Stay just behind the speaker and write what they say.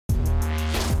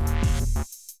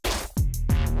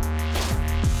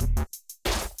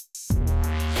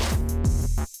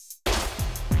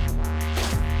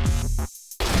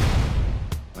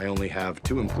I only have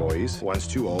 2 employees. One's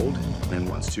too old and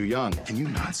one's too young. Can you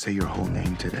not say your whole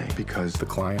name today? Because the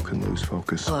client can lose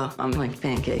focus. Hello, I'm like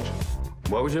Pancake.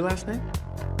 What was your last name?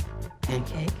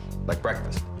 Pancake? Like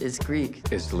breakfast. It's Greek.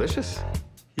 It's delicious.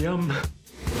 Yum.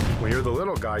 When you're the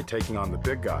little guy taking on the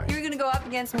big guy, You're gonna go up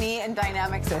against me and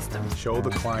dynamic systems. show the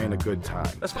client a good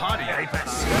time. Let's party,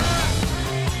 Apex.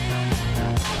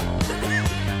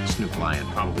 Snoop Lion,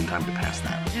 probably time to pass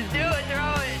that. Just do it,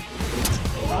 throw it.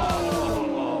 Oh.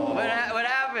 What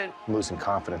happened? I'm losing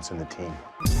confidence in the team.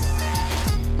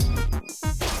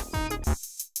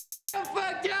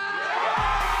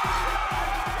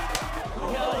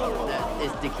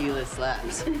 It's tequila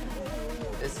slaps.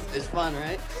 It's fun,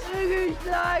 right?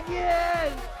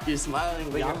 You're smiling,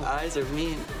 but your eyes are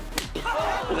mean.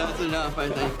 That's enough, I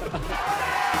think.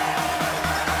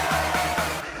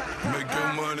 Make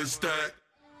your money stack.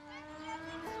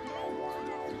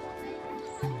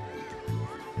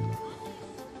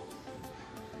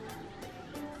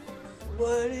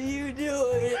 What are you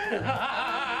doing?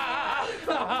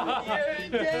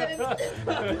 You're intense.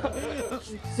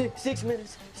 6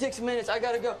 minutes. 6 minutes. I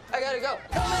gotta go. Coming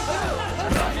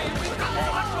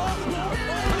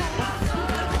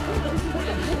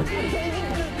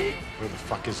Where the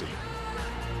fuck is he?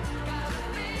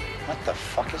 What the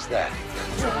fuck is that?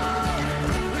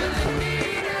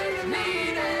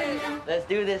 Let's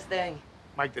do this thing.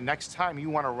 Mike, the next time you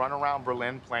want to run around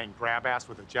Berlin playing grab ass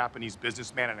with a Japanese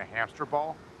businessman and a hamster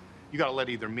ball, you gotta let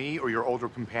either me or your older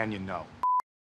companion know.